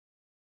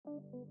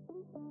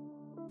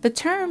The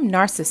term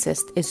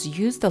narcissist is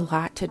used a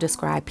lot to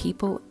describe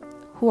people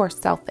who are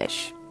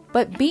selfish,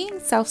 but being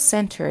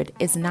self-centered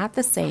is not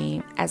the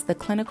same as the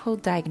clinical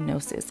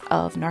diagnosis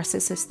of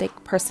narcissistic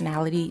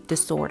personality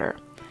disorder,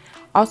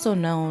 also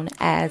known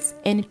as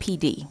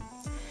NPD.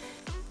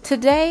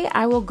 Today,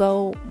 I will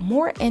go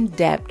more in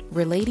depth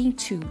relating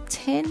to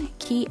 10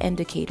 key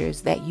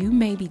indicators that you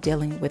may be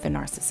dealing with a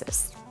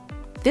narcissist.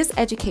 This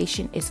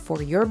education is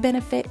for your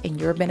benefit and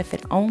your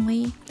benefit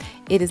only.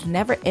 It is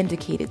never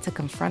indicated to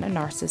confront a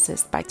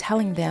narcissist by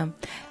telling them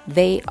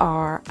they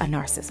are a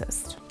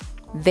narcissist.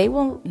 They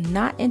will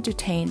not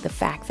entertain the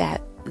fact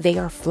that they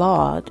are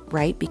flawed,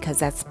 right? Because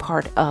that's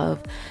part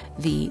of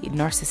the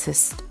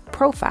narcissist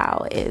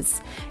profile,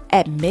 is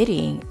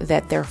admitting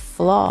that they're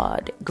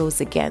flawed goes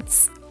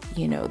against,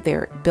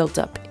 their built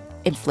up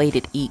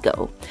inflated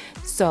ego.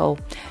 So,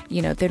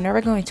 they're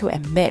never going to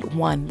admit,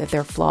 one, that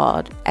they're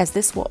flawed, as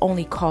this will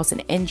only cause an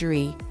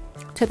injury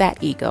to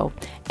that ego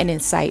and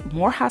incite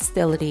more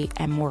hostility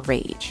and more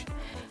rage.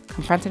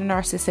 Confronting a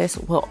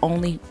narcissist will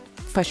only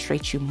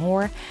frustrate you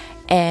more,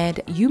 and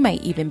you may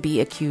even be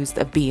accused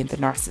of being the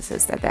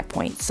narcissist at that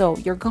point. So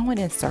you're going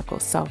in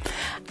circles. So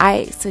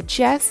I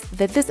suggest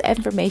that this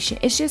information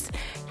is just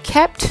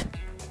kept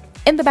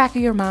in the back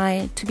of your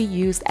mind to be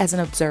used as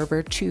an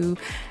observer to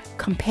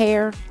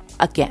compare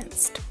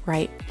against,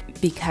 right?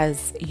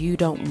 Because you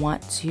don't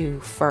want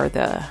to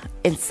further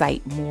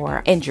incite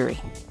more injury.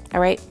 All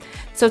right.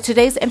 So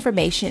today's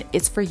information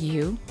is for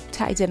you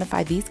to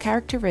identify these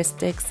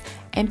characteristics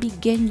and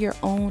begin your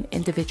own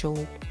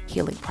individual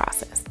healing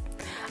process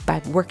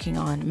by working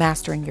on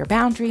mastering your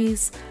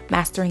boundaries,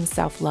 mastering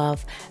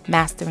self-love,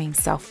 mastering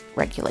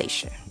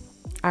self-regulation.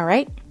 All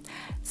right.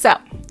 So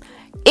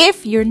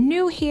if you're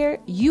new here,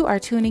 you are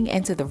tuning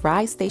into the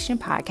Rise Station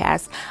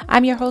podcast.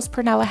 I'm your host,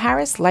 Pernella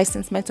Harris,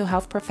 licensed mental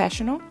health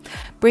professional,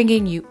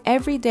 bringing you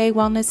everyday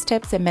wellness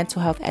tips and mental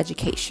health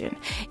education.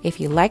 If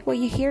you like what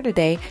you hear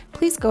today,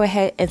 please go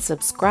ahead and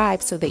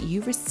subscribe so that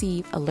you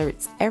receive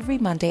alerts every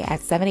Monday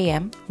at 7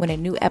 a.m. when a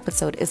new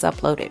episode is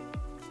uploaded.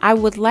 I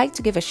would like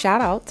to give a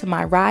shout out to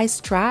my Rise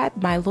Tribe,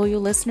 my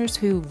loyal listeners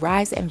who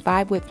rise and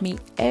vibe with me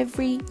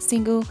every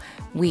single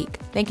week.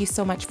 Thank you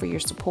so much for your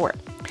support.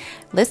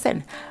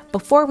 Listen,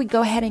 before we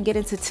go ahead and get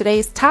into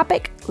today's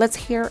topic, let's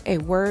hear a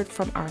word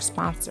from our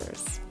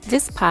sponsors.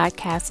 This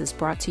podcast is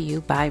brought to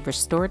you by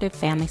Restorative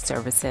Family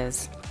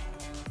Services.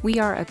 We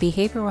are a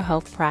behavioral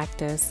health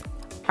practice.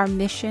 Our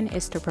mission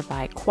is to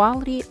provide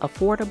quality,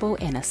 affordable,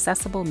 and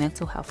accessible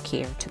mental health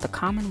care to the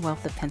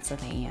Commonwealth of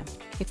Pennsylvania.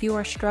 If you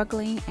are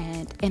struggling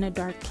and in a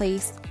dark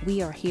place,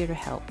 we are here to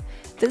help.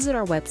 Visit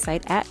our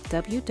website at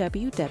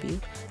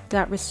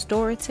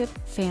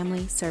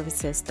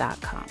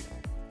www.restorativefamilyservices.com.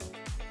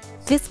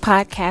 This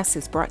podcast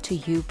is brought to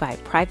you by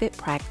Private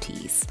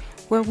Practice,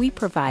 where we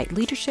provide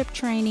leadership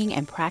training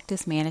and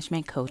practice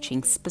management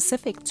coaching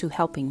specific to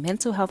helping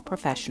mental health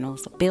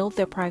professionals build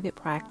their private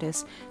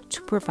practice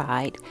to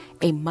provide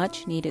a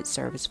much-needed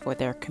service for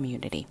their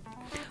community.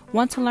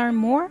 Want to learn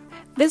more?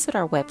 Visit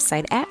our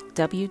website at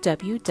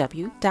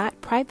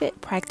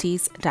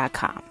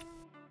www.privatepractice.com.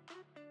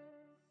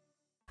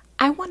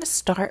 I want to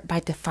start by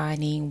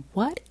defining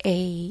what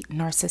a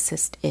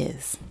narcissist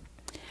is.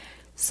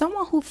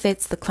 Someone who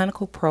fits the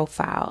clinical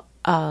profile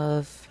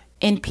of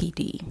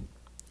NPD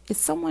is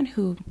someone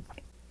who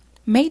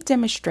may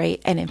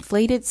demonstrate an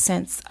inflated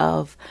sense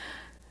of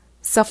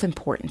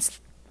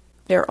self-importance,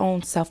 their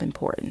own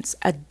self-importance,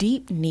 a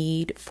deep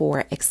need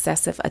for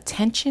excessive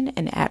attention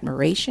and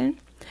admiration.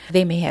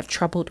 They may have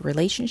troubled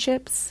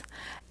relationships,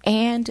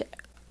 and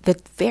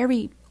the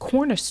very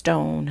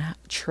cornerstone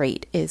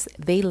trait is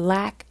they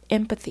lack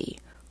empathy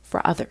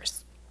for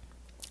others.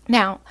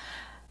 Now,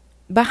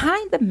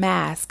 behind the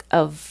mask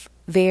of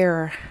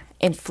their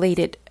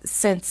inflated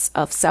sense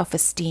of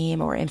self-esteem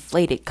or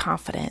inflated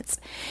confidence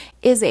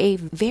is a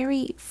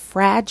very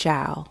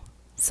fragile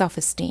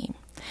self-esteem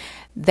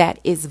that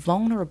is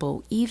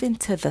vulnerable even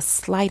to the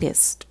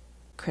slightest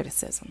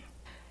criticism.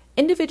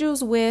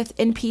 Individuals with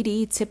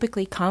NPD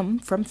typically come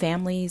from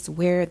families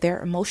where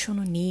their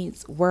emotional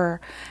needs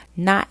were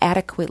not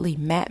adequately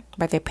met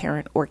by their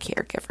parent or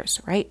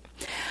caregivers, right?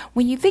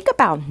 When you think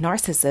about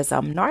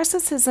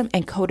narcissism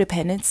and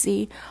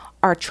codependency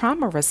are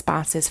trauma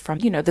responses from,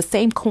 the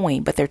same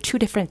coin, but they're two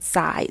different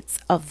sides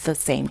of the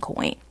same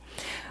coin.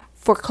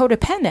 For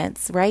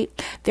codependents, right,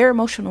 their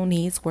emotional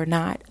needs were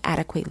not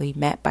adequately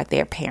met by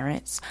their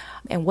parents.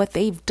 And what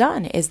they've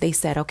done is they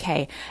said,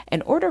 okay,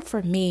 in order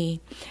for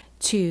me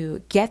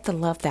to get the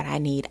love that I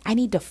need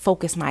to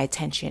focus my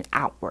attention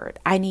outward.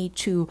 I need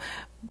to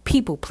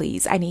people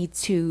please. I need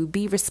to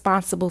be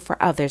responsible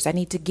for others. I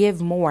need to give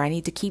more. I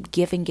need to keep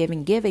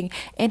giving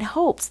in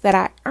hopes that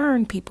I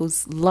earn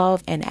people's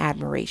love and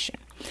admiration.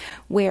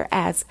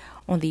 Whereas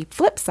on the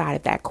flip side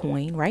of that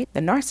coin, right, the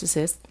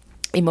narcissist,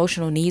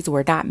 emotional needs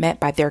were not met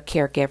by their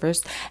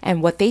caregivers.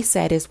 And what they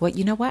said is, well,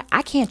 you know what?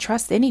 I can't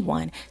trust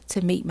anyone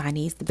to meet my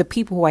needs. The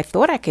people who I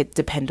thought I could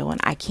depend on,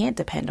 I can't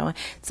depend on.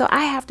 So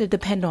I have to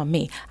depend on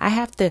me. I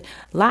have to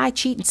lie,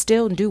 cheat, and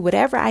steal and do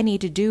whatever I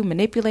need to do,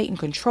 manipulate and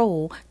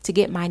control to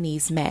get my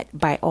needs met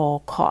by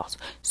all costs.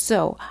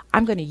 So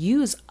I'm going to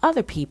use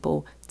other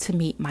people to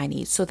meet my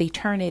needs. So they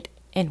turn it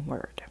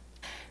inward.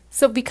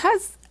 So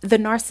because the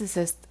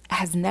narcissist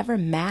has never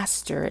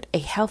mastered a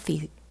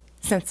healthy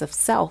sense of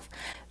self,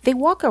 they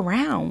walk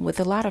around with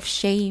a lot of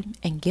shame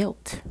and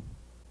guilt,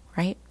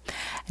 right?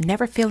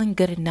 Never feeling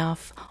good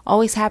enough,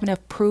 always having to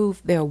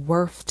prove their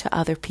worth to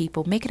other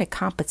people, making a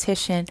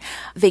competition.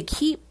 They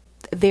keep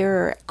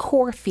their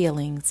core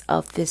feelings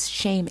of this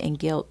shame and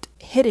guilt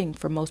hidden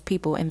for most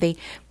people, and they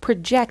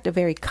project a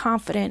very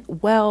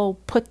confident, well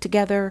put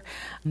together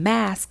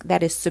mask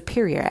that is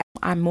superior.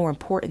 I'm more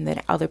important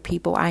than other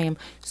people. I am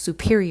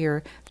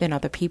superior than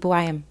other people.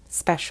 I am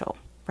special.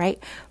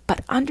 Right?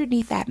 But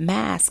underneath that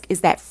mask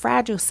is that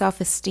fragile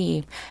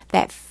self-esteem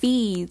that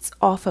feeds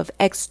off of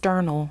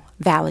external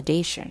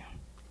validation.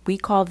 We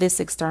call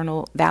this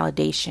external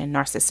validation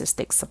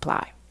narcissistic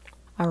supply.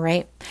 All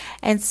right.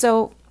 And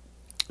so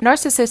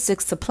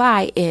narcissistic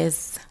supply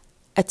is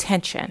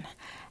attention,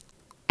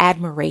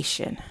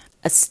 admiration,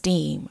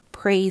 esteem,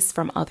 praise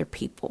from other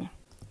people,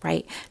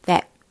 right?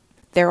 That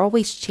they're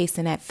always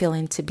chasing that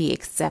feeling to be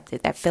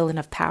accepted, that feeling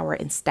of power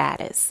and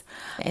status.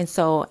 And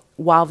so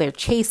while they're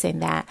chasing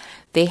that,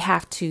 they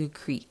have to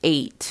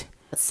create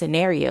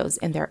scenarios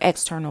in their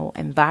external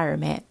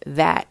environment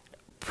that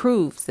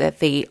proves that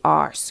they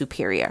are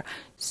superior.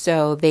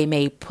 So they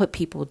may put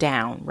people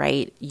down,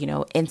 right?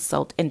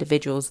 Insult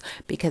individuals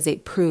because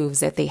it proves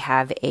that they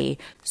have a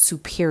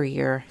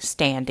superior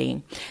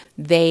standing.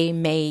 They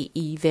may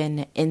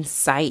even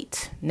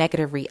incite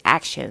negative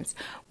reactions,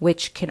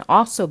 which can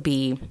also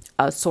be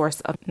a source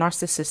of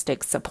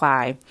narcissistic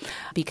supply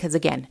because,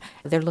 again,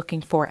 they're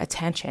looking for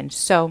attention.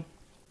 So,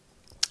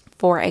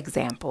 for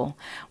example,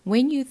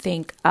 when you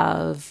think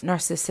of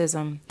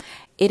narcissism,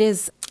 it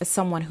is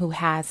someone who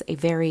has a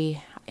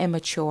very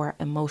immature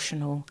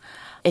emotional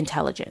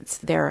intelligence.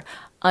 They're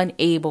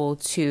unable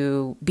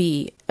to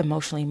be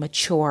emotionally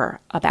mature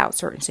about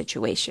certain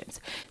situations.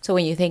 So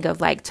when you think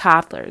of like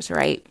toddlers,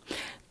 right?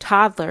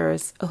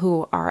 Toddlers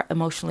who are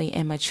emotionally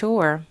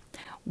immature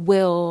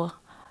will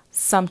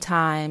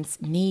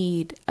sometimes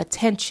need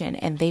attention,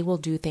 and they will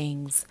do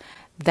things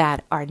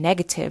that are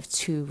negative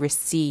to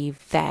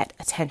receive that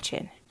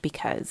attention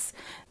because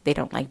they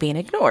don't like being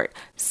ignored.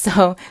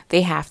 So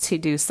they have to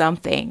do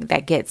something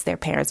that gets their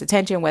parents'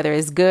 attention, whether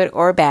it's good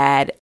or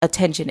bad.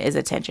 Attention is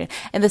attention.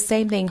 And the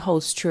same thing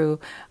holds true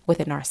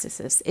with a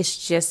narcissist.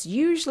 It's just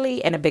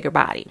usually in a bigger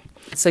body.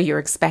 So you're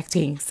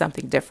expecting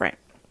something different.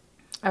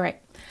 All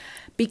right.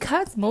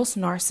 Because most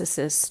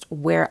narcissists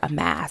wear a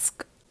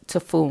mask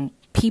to fool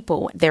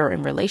people they're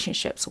in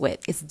relationships with,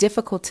 it's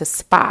difficult to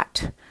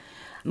spot.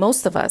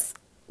 Most of us,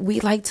 we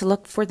like to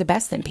look for the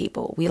best in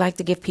people. We like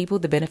to give people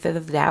the benefit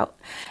of the doubt.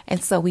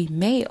 And so we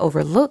may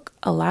overlook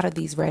a lot of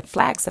these red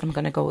flags that I'm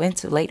going to go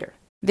into later.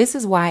 This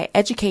is why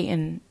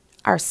educating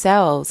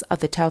ourselves of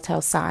the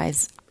telltale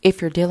signs,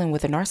 if you're dealing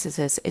with a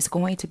narcissist, is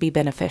going to be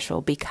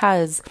beneficial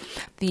because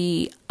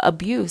the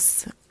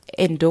abuse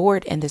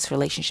endured in this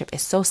relationship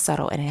is so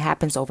subtle and it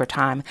happens over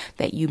time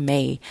that you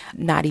may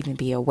not even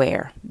be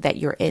aware that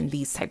you're in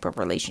these type of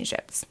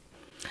relationships.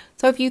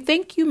 So if you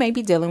think you may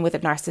be dealing with a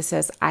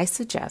narcissist, I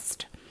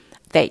suggest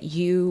that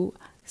you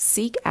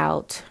seek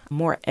out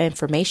more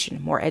information,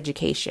 more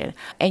education,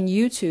 and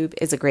YouTube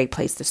is a great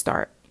place to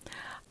start.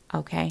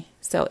 Okay,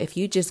 so if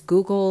you just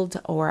Googled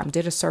or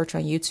did a search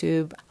on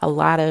YouTube, a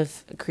lot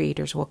of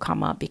creators will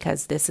come up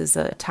because this is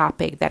a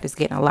topic that is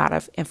getting a lot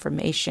of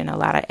information, a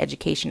lot of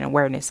education and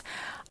awareness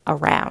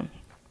around.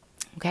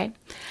 Okay,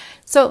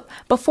 so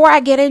before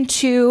I get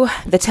into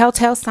the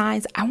telltale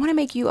signs, I want to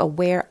make you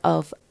aware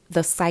of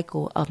the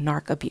cycle of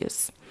narc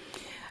abuse.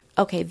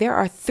 Okay, there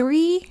are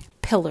 3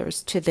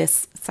 pillars to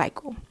this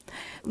cycle.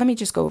 Let me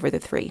just go over the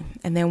 3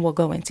 and then we'll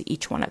go into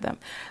each one of them.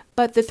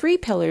 But the 3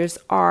 pillars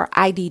are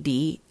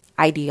IDD,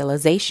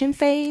 idealization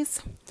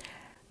phase.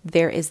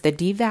 There is the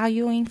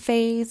devaluing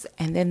phase,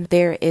 and then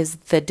there is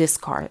the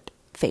discard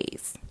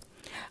phase.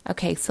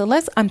 Okay, so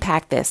let's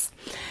unpack this.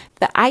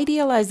 The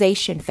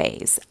idealization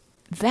phase,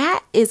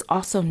 that is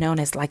also known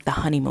as like the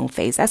honeymoon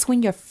phase. That's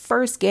when you're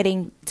first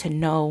getting to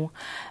know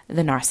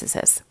the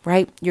narcissist,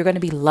 right? You're going to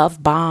be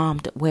love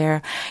bombed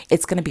where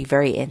it's going to be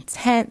very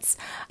intense.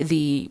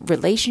 The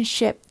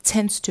relationship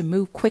tends to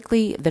move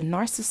quickly. The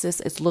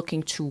narcissist is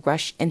looking to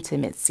rush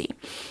intimacy.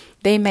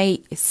 They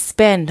may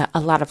spend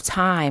a lot of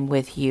time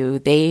with you.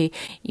 They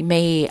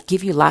may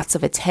give you lots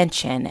of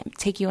attention,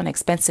 take you on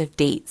expensive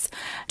dates,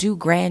 do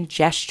grand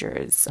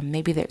gestures.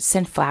 Maybe they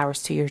send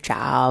flowers to your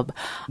job,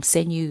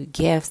 send you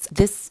gifts.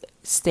 This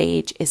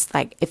stage is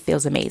like, it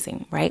feels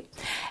amazing, right?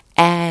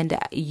 And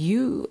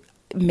you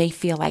may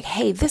feel like,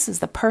 hey, this is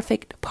the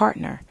perfect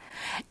partner.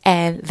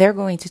 And they're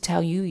going to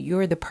tell you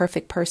you're the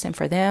perfect person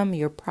for them.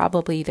 You're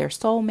probably their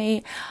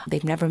soulmate.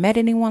 They've never met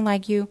anyone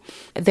like you.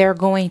 They're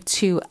going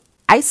to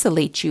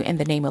isolate you in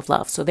the name of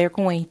love. So they're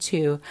going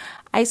to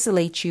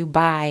isolate you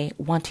by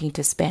wanting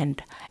to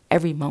spend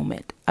every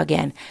moment.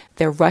 Again,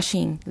 they're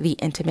rushing the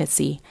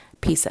intimacy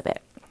piece of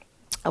it.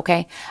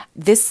 Okay,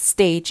 this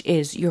stage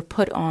is you're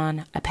put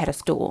on a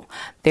pedestal.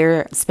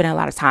 They're spending a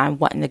lot of time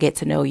wanting to get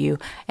to know you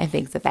and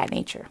things of that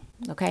nature.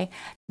 Okay,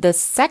 the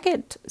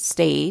second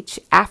stage,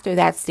 after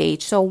that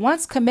stage, so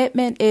once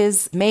commitment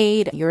is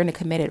made, you're in a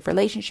committed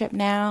relationship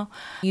now,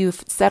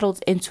 you've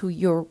settled into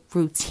your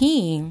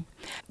routine.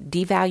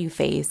 Devalue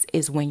phase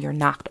is when you're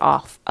knocked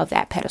off of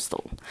that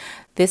pedestal.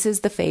 This is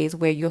the phase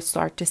where you'll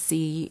start to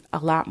see a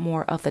lot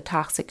more of the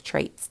toxic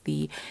traits,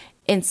 the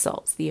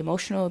insults, the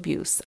emotional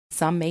abuse.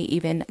 Some may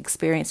even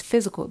experience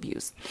physical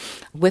abuse,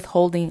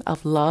 withholding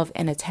of love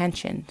and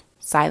attention,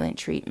 silent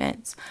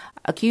treatments,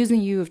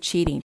 accusing you of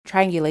cheating,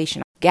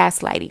 triangulation,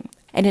 gaslighting.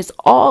 And it's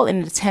all in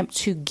an attempt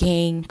to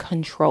gain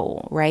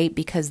control, right?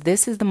 Because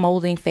this is the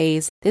molding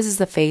phase. This is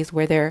the phase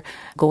where they're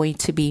going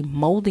to be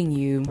molding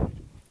you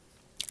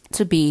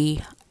to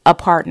be a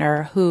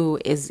partner who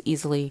is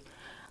easily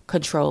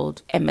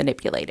controlled and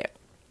manipulated.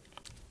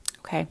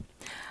 Okay.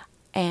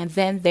 And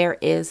then there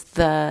is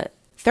the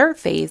third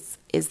phase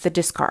is the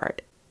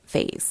discard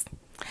phase.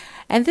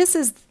 And this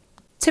is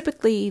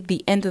typically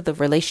the end of the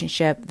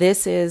relationship.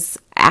 This is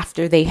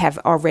after they have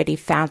already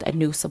found a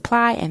new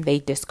supply and they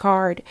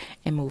discard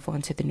and move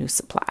on to the new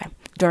supply.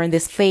 During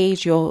this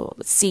phase, you'll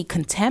see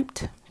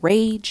contempt,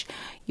 rage.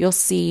 You'll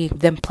see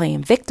them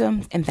playing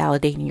victim,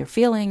 invalidating your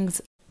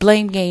feelings,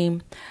 blame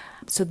game.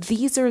 So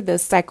these are the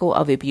cycle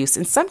of abuse.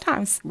 And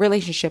sometimes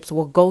relationships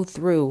will go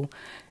through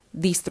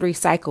these 3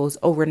 cycles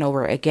over and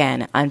over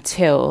again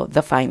until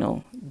the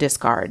final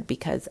discard,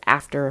 because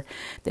after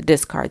the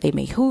discard, they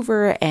may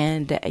hoover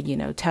and,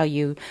 tell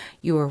you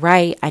were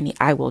right.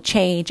 I will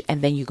change.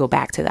 And then you go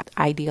back to that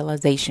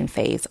idealization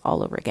phase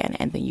all over again.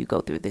 And then you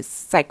go through this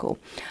cycle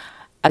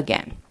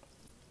again.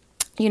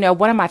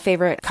 One of my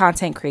favorite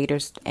content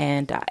creators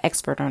and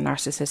expert on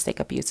narcissistic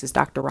abuse is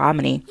Dr.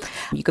 Ramani.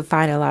 You can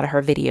find a lot of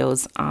her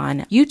videos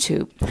on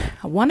YouTube.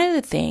 One of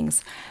the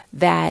things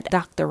that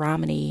Dr.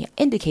 Ramani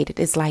indicated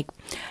is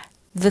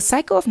the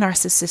cycle of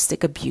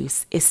narcissistic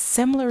abuse is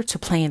similar to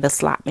playing the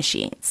slot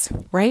machines,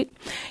 right?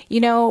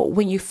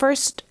 When you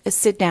first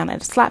sit down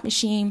at a slot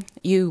machine,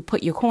 you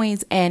put your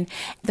coins and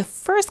the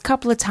first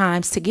couple of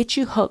times to get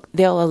you hooked,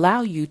 they'll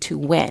allow you to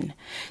win.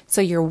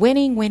 So you're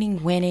winning,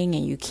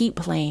 and you keep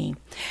playing.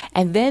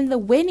 And then the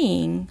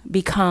winning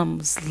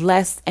becomes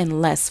less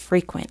and less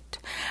frequent.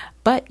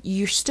 But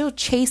you're still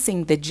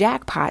chasing the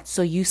jackpot.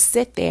 So you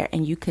sit there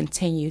and you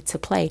continue to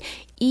play,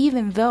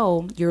 even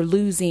though you're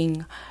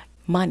losing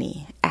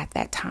money at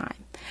that time.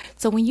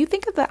 So when you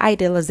think of the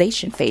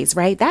idealization phase,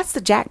 right, that's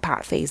the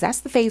jackpot phase.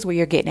 That's the phase where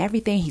you're getting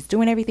everything. He's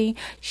doing everything.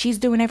 She's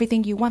doing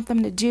everything you want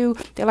them to do.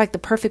 They're like the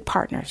perfect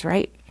partners,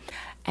 right?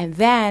 And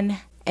then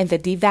in the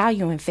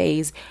devaluing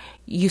phase,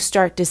 you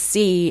start to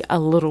see a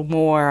little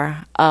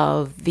more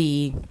of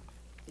the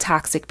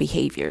toxic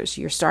behaviors.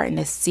 You're starting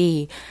to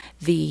see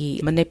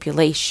the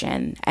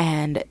manipulation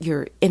and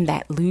you're in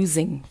that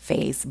losing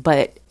phase.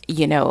 But,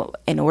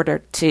 in order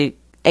to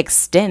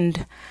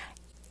extend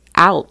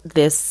out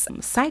this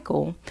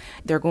cycle,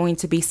 there are going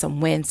to be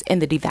some wins in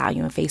the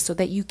devaluing phase so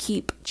that you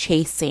keep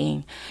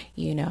chasing.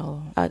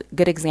 A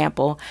good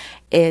example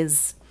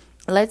is,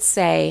 let's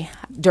say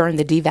during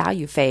the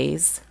devalue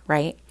phase,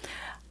 right,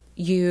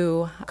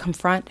 you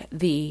confront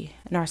the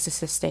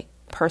narcissistic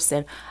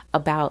person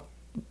about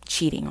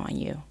cheating on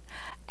you,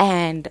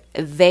 and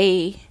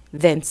they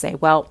then say,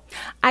 well,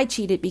 I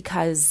cheated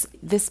because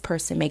this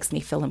person makes me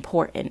feel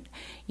important.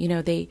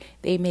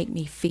 They make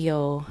me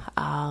feel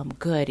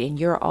good, and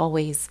you're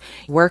always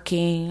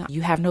working.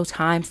 You have no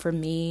time for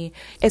me,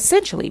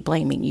 essentially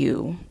blaming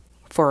you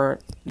for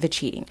the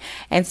cheating.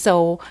 And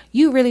so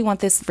you really want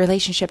this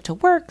relationship to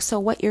work. So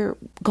what you're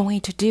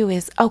going to do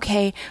is,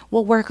 okay,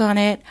 we'll work on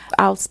it.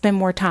 I'll spend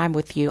more time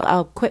with you.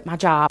 I'll quit my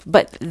job.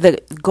 But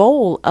the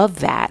goal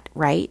of that,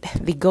 right?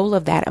 The goal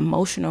of that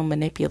emotional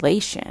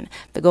manipulation,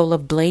 the goal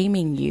of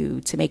blaming you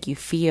to make you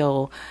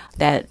feel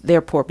that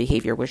their poor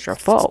behavior was your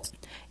fault,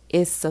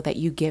 is so that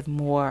you give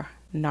more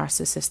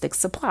narcissistic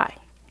supply.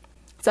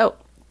 So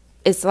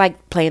it's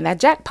like playing that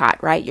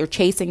jackpot, right? You're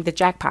chasing the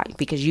jackpot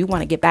because you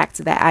want to get back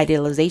to that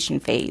idealization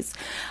phase.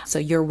 So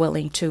you're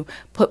willing to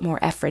put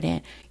more effort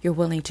in. You're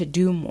willing to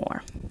do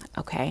more.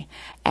 Okay.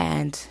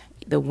 And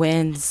the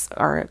wins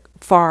are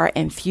far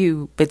and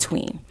few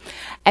between.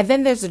 And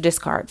then there's a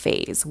discard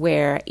phase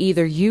where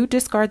either you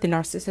discard the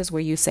narcissist,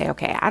 where you say,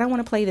 okay, I don't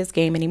want to play this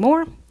game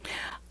anymore.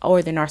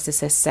 Or the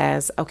narcissist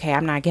says, okay,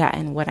 I'm not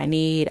getting what I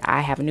need.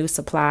 I have a new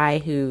supply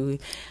who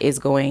is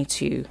going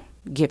to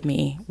give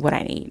me what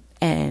I need.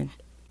 And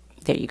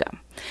there you go.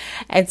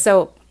 And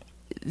so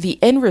the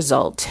end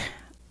result,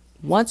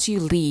 once you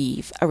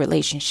leave a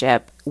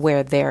relationship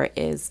where there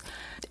is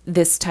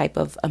this type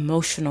of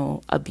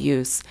emotional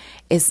abuse,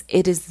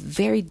 it is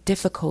very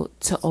difficult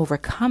to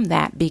overcome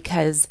that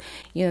because,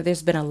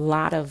 there's been a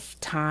lot of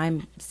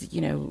time,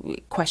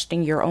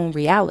 questioning your own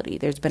reality.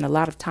 There's been a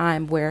lot of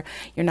time where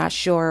you're not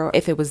sure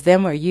if it was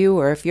them or you,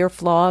 or if you're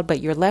flawed, but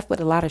you're left with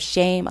a lot of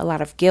shame, a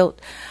lot of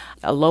guilt,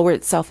 a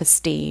lowered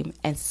self-esteem.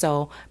 And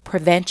so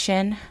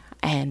prevention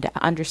and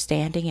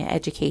understanding and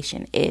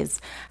education is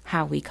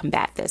how we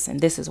combat this. And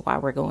this is why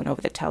we're going over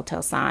the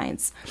telltale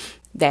signs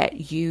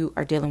that you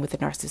are dealing with a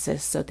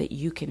narcissist so that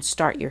you can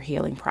start your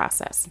healing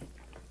process.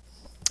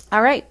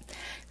 All right.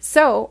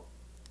 So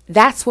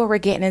that's what we're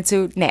getting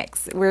into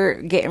next.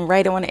 We're getting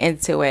right on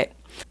into it.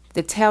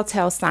 The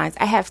telltale signs.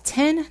 I have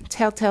 10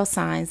 telltale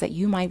signs that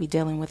you might be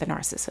dealing with a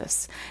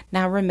narcissist.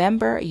 Now,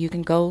 remember, you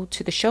can go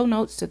to the show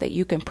notes so that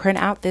you can print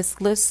out this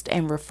list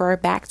and refer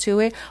back to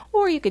it,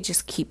 or you could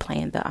just keep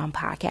playing the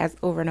podcast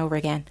over and over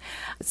again.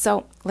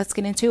 So let's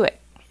get into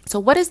it. So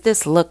what does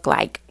this look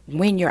like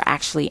when you're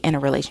actually in a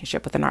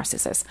relationship with a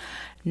narcissist?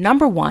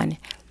 Number one,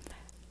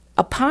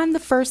 upon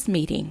first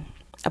meeting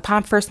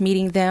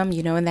them,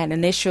 in that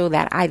initial,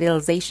 that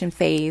idealization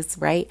phase,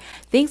 right?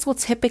 Things will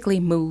typically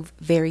move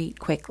very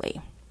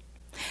quickly.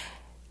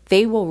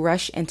 They will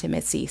rush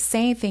intimacy,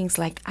 saying things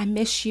like, I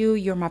miss you.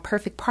 You're my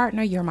perfect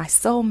partner. You're my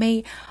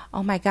soulmate.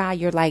 Oh my God,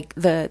 you're like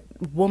the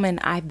woman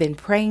I've been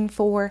praying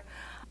for.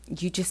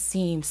 You just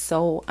seem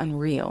so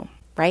unreal,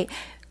 right?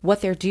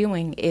 What they're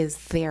doing is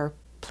they're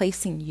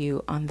placing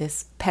you on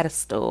this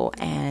pedestal,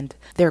 and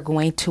they're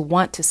going to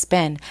want to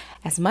spend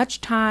as much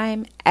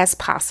time as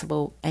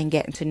possible and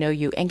getting to know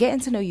you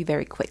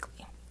very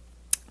quickly.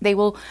 They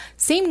will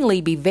seemingly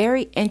be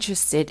very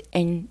interested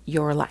in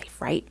your life,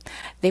 right?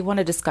 They want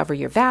to discover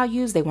your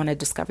values. They want to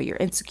discover your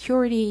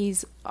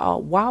insecurities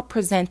while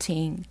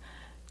presenting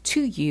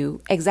to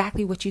you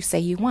exactly what you say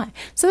you want.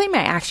 So they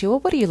might ask you, well,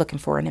 what are you looking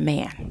for in a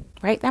man,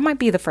 right?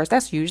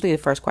 That's usually the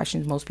first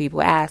questions most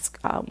people ask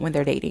when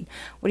they're dating.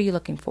 What are you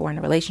looking for in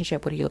a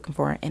relationship? What are you looking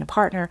for in a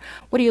partner?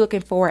 What are you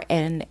looking for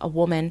in a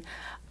woman?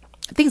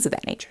 Things of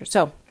that nature.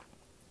 So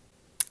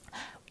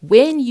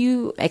when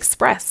you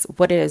express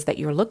what it is that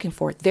you're looking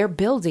for, they're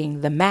building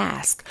the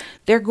mask.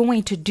 They're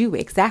going to do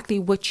exactly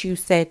what you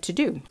said to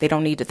do. They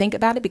don't need to think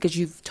about it because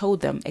you've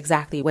told them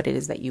exactly what it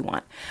is that you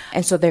want.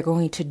 And so they're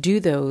going to do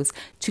those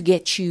to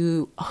get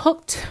you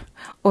hooked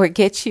or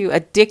get you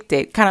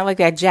addicted, kind of like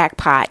that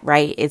jackpot,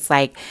 right? It's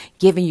like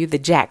giving you the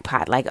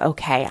jackpot, like,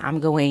 okay,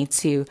 I'm going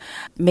to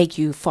make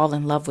you fall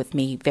in love with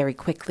me very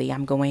quickly.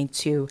 I'm going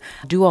to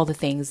do all the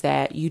things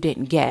that you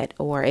didn't get.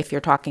 Or if you're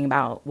talking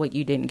about what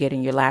you didn't get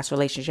in your last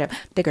relationship,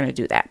 they're going to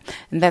do that.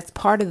 And that's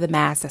part of the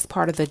mask. That's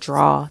part of the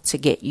draw to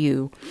get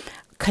you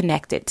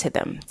connected to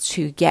them,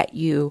 to get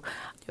you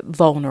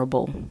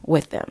vulnerable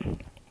with them.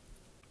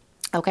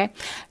 Okay.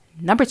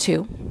 Number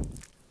 2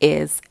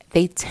 is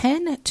they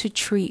tend to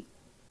treat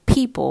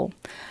people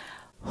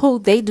who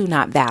they do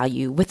not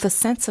value with a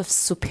sense of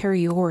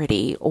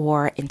superiority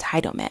or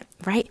entitlement,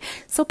 right?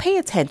 So pay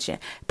attention.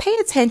 Pay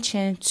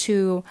attention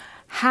to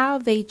how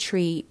they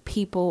treat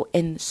people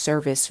in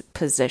service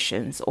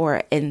positions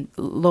or in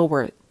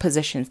lower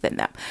positions than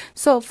them.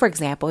 So, for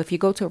example, if you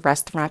go to a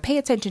restaurant, pay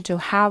attention to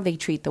how they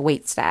treat the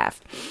wait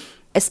staff,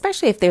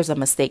 especially if there's a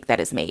mistake that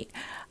is made.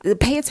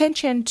 Pay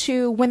attention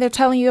to when they're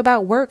telling you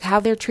about work,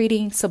 how they're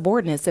treating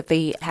subordinates, if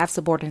they have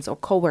subordinates or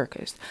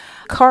coworkers,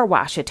 car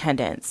wash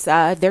attendants,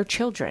 their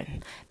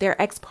children,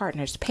 their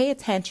ex-partners. Pay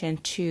attention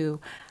to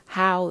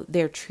how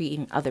they're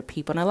treating other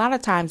people. And a lot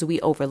of times we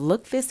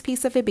overlook this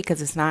piece of it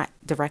because it's not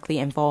directly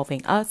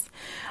involving us,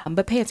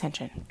 but pay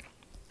attention.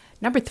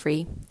 Number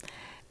 3,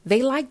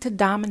 they like to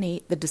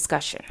dominate the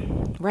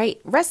discussion, right?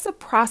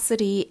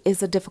 Reciprocity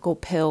is a difficult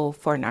pill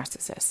for a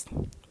narcissist.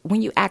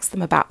 When you ask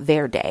them about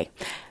their day,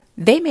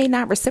 they may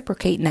not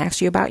reciprocate and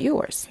ask you about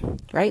yours,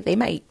 right? They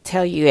might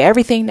tell you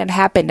everything that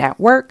happened at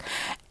work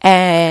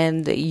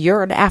and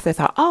you're an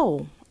afterthought.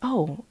 Oh,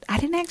 I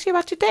didn't ask you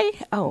about your day.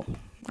 Oh,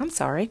 I'm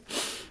sorry.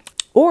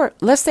 Or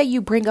let's say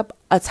you bring up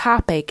a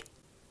topic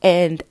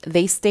and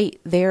they state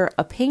their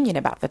opinion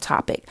about the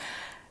topic.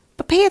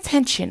 But pay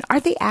attention. Are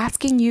they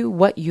asking you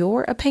what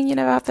your opinion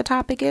about the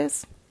topic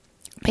is?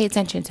 Pay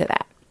attention to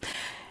that.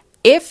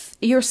 If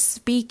you're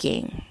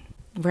speaking,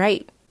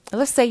 right?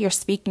 Let's say you're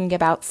speaking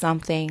about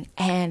something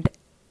and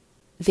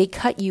they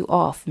cut you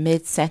off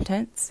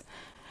mid-sentence.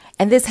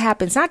 And this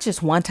happens not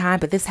just one time,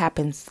 but this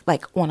happens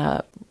like on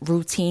a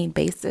routine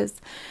basis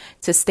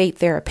to state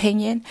their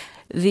opinion.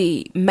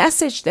 The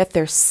message that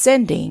they're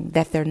sending,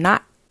 that they're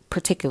not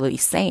particularly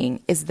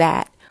saying, is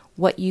that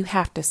what you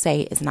have to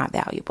say is not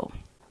valuable.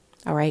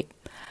 All right.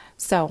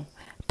 So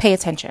pay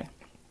attention.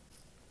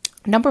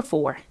 Number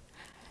 4,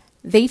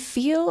 they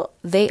feel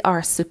they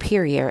are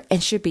superior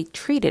and should be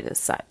treated as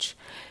such.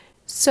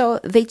 So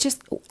they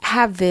just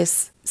have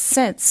this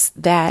sense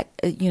that,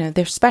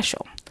 they're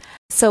special.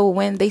 So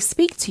when they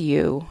speak to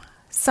you,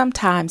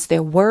 sometimes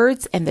their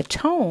words and the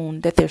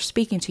tone that they're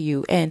speaking to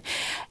you in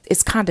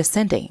is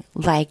condescending,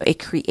 like it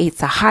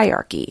creates a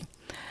hierarchy.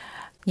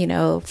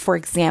 For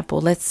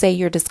example, let's say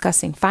you're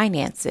discussing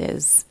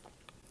finances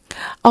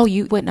Oh,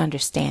 you wouldn't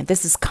understand.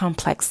 This is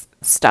complex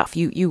stuff.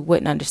 You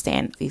wouldn't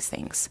understand these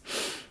things.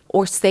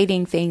 Or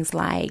stating things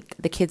like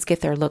the kids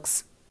get their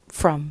looks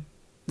from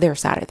their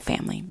side of the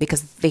family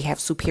because they have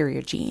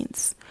superior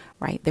genes,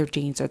 right? Their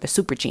genes are the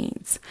super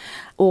genes.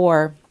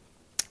 Or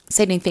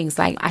stating things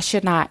like, I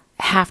should not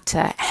have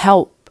to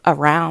help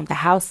around the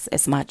house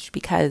as much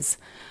because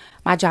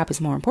my job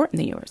is more important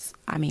than yours.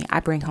 I mean, I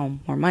bring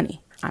home more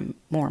money. I'm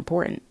more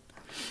important.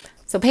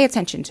 So pay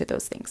attention to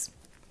those things.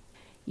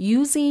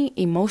 Using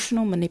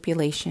emotional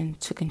manipulation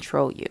to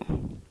control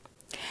you.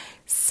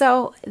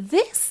 So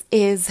this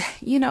is,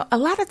 a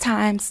lot of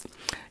times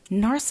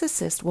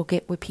narcissists will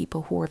get with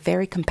people who are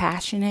very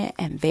compassionate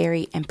and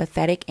very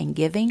empathetic and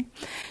giving.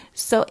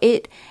 So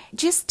it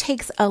just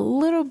takes a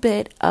little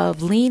bit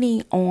of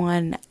leaning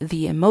on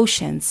the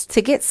emotions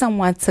to get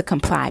someone to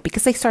comply,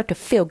 because they start to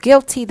feel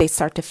guilty, they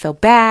start to feel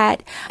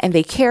bad, and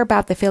they care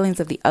about the feelings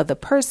of the other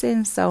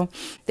person. So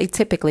they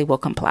typically will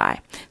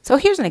comply. So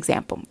here's an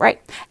example,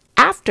 right?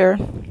 After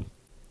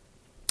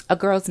a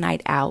girl's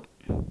night out,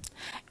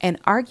 an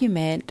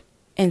argument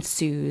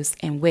ensues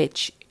in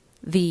which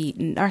the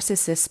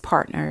narcissist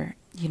partner,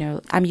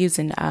 I'm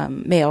using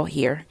male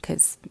here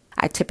because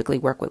I typically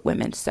work with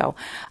women. So,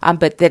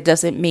 but that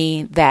doesn't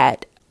mean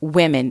that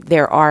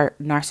there are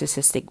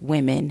narcissistic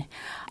women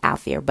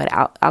out there, but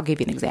I'll give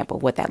you an example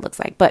of what that looks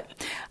like. But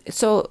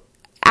so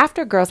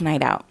after a girl's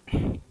night out,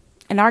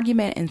 an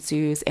argument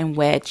ensues in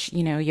which,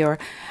 your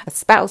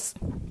spouse,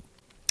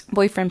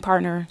 boyfriend,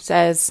 partner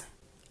says,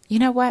 you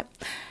know what?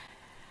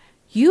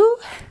 You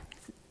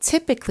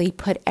typically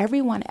put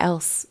everyone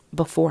else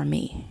before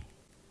me.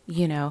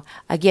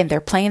 Again,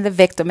 they're playing the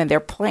victim and they're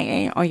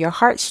playing on your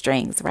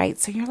heartstrings, right?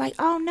 So you're like,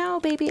 oh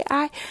no, baby,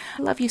 I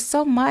love you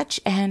so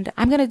much and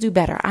I'm going to do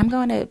better. I'm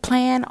going to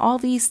plan all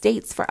these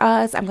dates for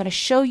us. I'm going to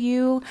show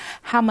you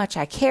how much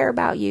I care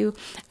about you.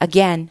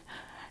 Again,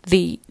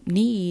 the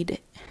need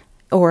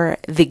or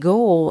the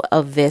goal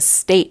of this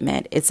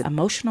statement is an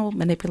emotional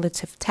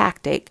manipulative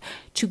tactic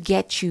to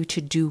get you to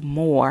do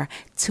more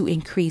to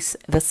increase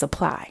the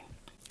supply.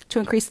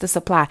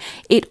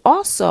 It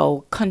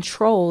also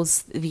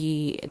controls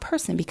the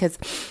person, because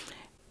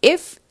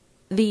if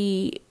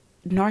the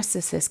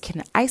narcissist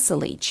can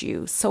isolate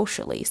you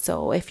socially,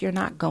 so if you're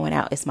not going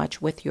out as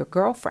much with your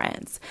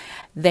girlfriends,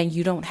 then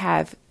you don't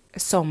have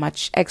so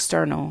much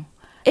external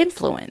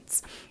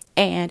influence.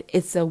 And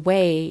it's a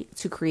way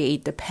to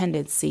create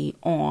dependency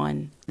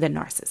on the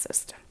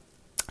narcissist.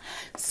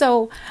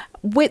 So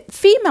with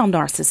female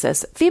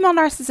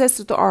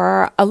narcissists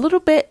are a little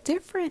bit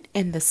different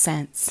in the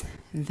sense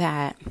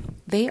that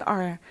they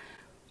are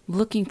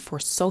looking for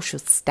social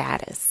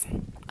status.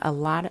 A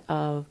lot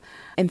of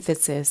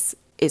emphasis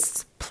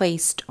is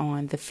placed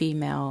on the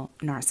female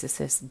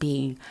narcissist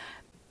being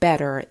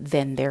better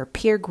than their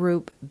peer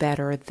group,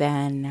 better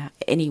than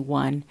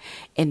anyone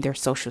in their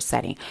social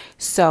setting.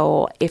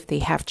 So if they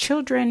have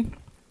children,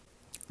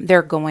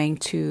 they're going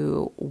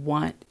to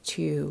want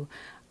to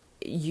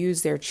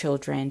use their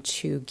children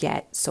to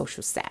get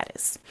social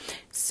status.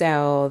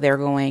 So they're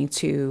going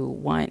to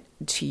want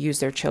to use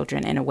their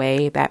children in a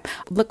way that,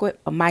 look what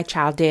my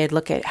child did,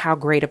 look at how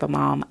great of a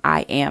mom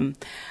I am.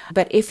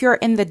 But if you're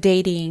in the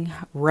dating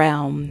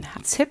realm,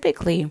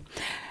 typically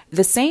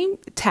the same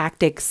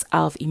tactics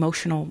of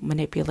emotional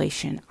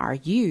manipulation are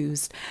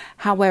used.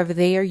 However,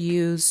 they are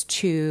used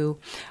to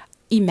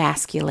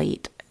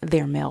emasculate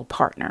their male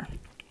partner.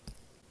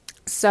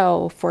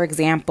 So, for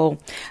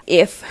example,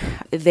 if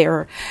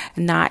they're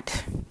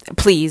not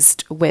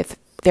pleased with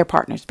their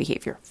partner's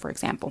behavior, for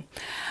example,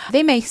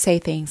 they may say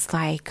things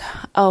like,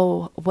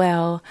 oh,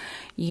 well,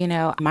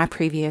 my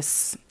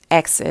previous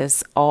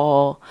exes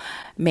all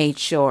made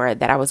sure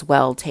that I was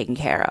well taken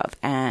care of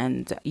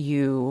and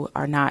you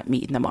are not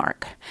meeting the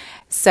mark.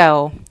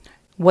 So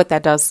what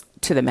that does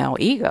to the male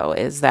ego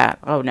is that,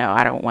 oh no,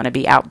 I don't want to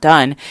be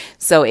outdone.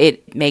 So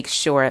it makes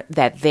sure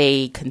that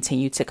they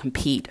continue to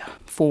compete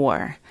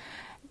for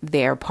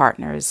their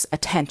partner's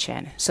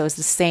attention. So it's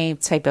the same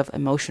type of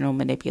emotional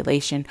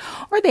manipulation,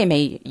 or they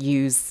may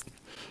use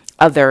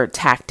other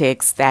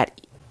tactics that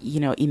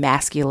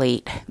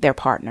emasculate their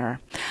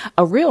partner.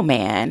 A real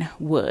man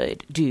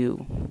would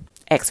do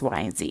X, Y,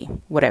 and Z,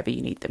 whatever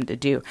you need them to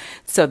do.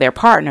 So their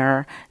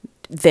partner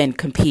then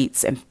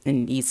competes and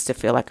needs to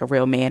feel like a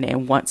real man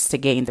and wants to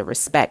gain the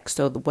respect.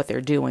 So what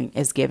they're doing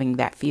is giving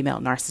that female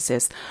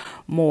narcissist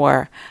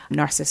more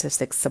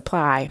narcissistic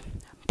supply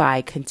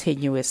by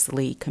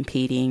continuously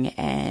competing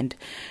and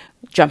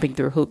jumping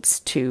through hoops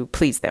to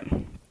please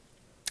them.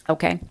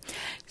 Okay,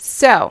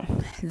 so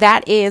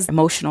that is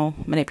emotional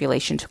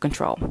manipulation to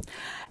control.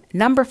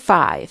 Number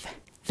 5,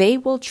 they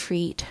will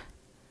treat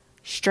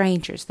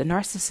strangers. The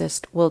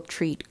narcissist will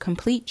treat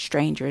complete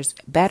strangers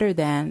better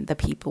than the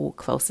people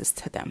closest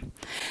to them.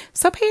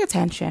 So pay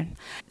attention.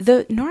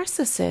 The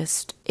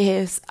narcissist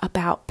is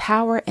about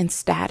power and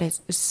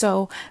status.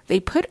 So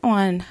they put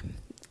on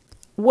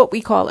what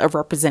we call a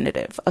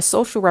representative, a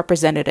social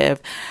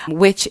representative,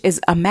 which is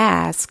a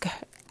mask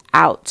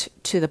out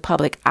to the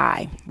public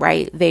eye,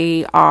 right?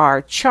 They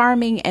are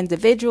charming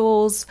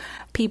individuals.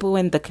 People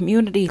in the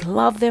community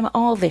love them.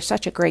 Oh, they're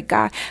such a great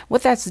guy.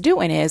 What that's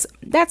doing is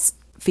that's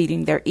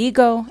feeding their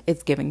ego.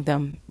 It's giving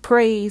them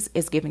praise.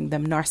 It's giving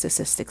them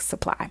narcissistic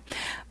supply.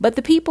 But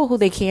the people who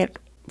they can't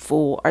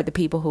fool are the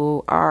people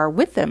who are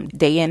with them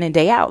day in and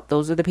day out.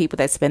 Those are the people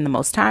that spend the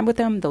most time with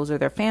them. Those are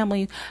their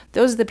families.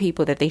 Those are the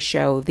people that they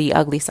show the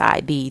ugly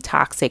side, the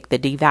toxic, the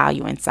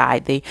devaluing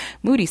side, the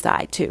moody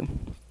side too.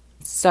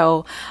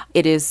 So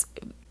it is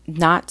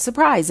not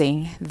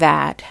surprising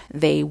that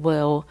they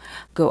will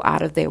go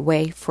out of their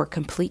way for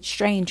complete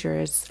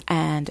strangers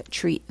and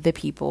treat the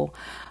people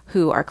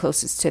who are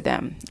closest to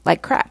them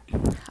like crap.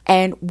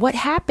 And what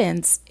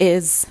happens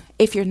is,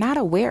 if you're not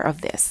aware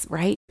of this,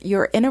 right,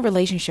 you're in a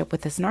relationship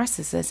with this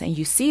narcissist and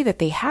you see that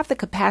they have the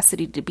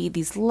capacity to be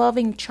these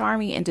loving,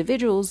 charming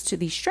individuals to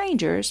these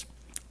strangers.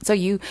 So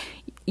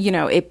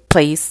it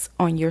plays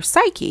on your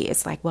psyche.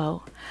 It's like,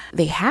 well,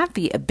 they have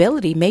the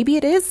ability. Maybe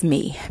it is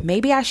me.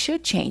 Maybe I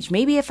should change.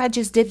 Maybe if I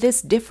just did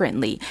this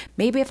differently.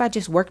 Maybe if I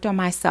just worked on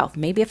myself.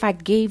 Maybe if I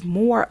gave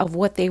more of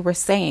what they were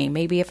saying.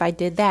 Maybe if I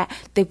did that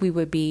we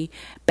would be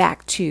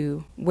back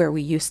to where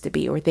we used to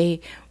be, or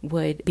they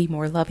would be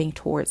more loving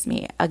towards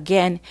me.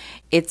 Again,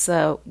 it's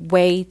a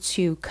way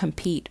to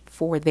compete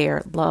for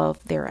their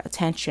love, their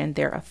attention,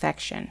 their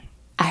affection.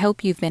 I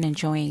hope you've been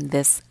enjoying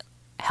this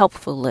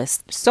helpful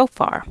list so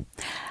far.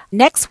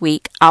 Next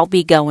week, I'll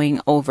be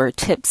going over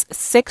tips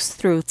 6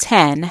 through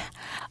 10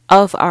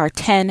 of our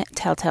 10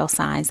 telltale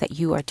signs that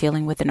you are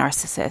dealing with a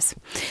narcissist.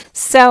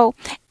 So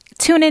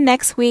tune in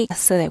next week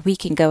so that we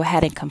can go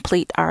ahead and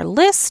complete our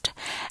list.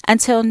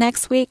 Until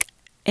next week,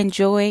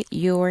 enjoy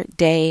your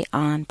day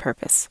on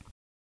purpose.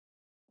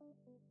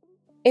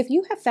 If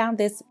you have found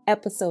this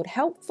episode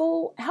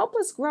helpful, help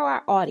us grow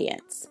our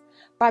audience.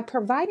 By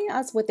providing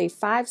us with a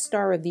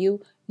 5-star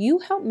review, you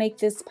help make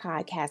this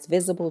podcast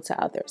visible to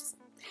others.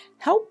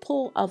 Help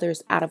pull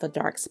others out of a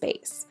dark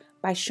space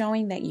by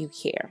showing that you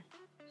care,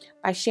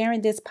 by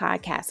sharing this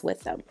podcast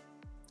with them.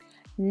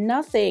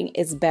 Nothing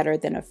is better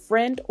than a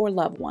friend or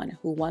loved one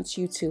who wants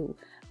you to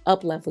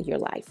up-level your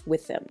life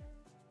with them.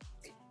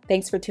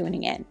 Thanks for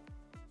tuning in.